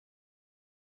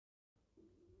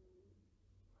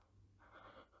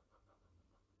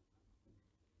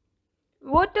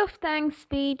Vote of thanks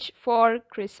speech for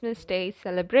Christmas Day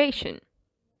celebration.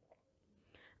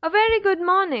 A very good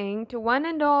morning to one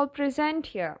and all present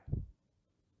here.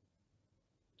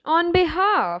 On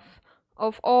behalf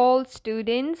of all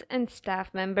students and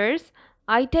staff members,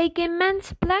 I take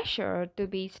immense pleasure to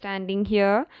be standing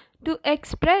here to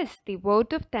express the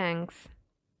vote of thanks.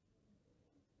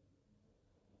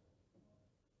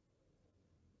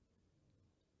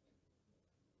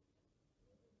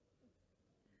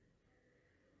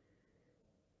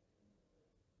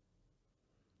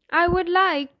 I would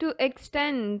like to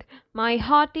extend my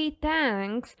hearty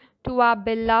thanks to our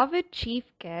beloved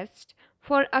chief guest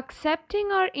for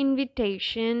accepting our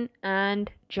invitation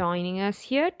and joining us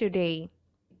here today.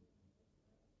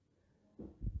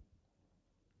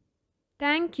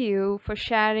 Thank you for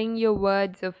sharing your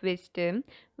words of wisdom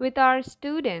with our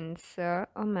students, sir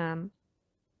or ma'am.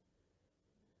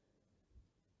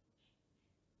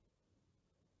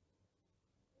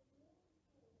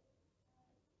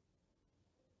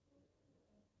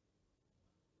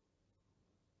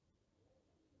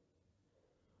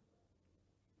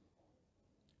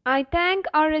 I thank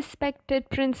our respected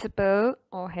principal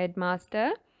or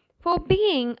headmaster for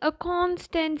being a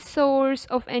constant source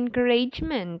of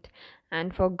encouragement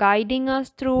and for guiding us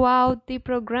throughout the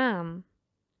program.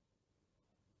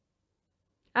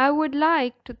 I would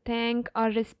like to thank our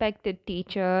respected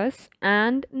teachers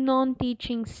and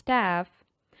non-teaching staff,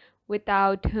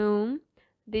 without whom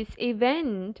this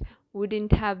event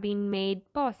wouldn't have been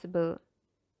made possible.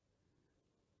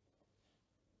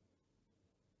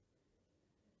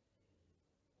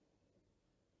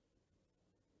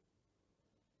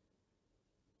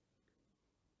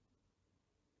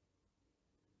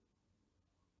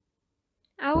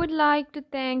 I would like to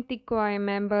thank the choir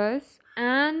members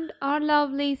and our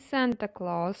lovely Santa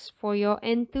Claus for your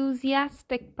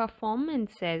enthusiastic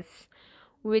performances,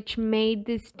 which made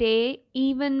this day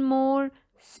even more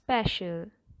special.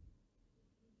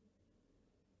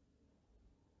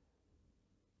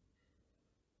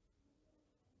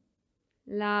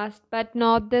 Last but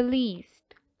not the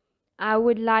least, I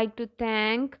would like to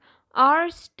thank our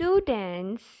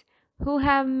students who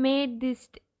have made this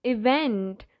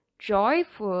event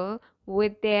joyful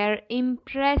with their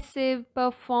impressive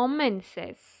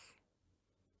performances.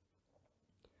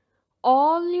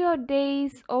 All your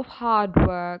days of hard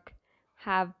work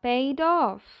have paid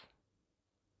off.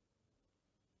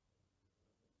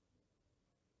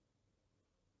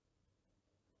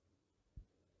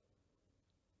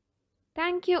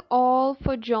 Thank you all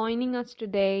for joining us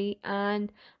today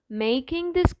and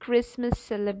making this Christmas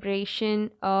celebration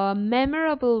a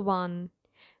memorable one.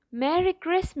 Merry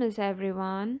Christmas,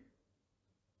 everyone!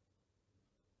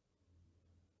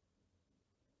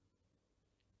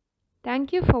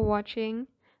 Thank you for watching,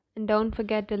 and don't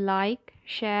forget to like,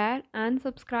 share, and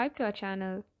subscribe to our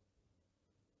channel.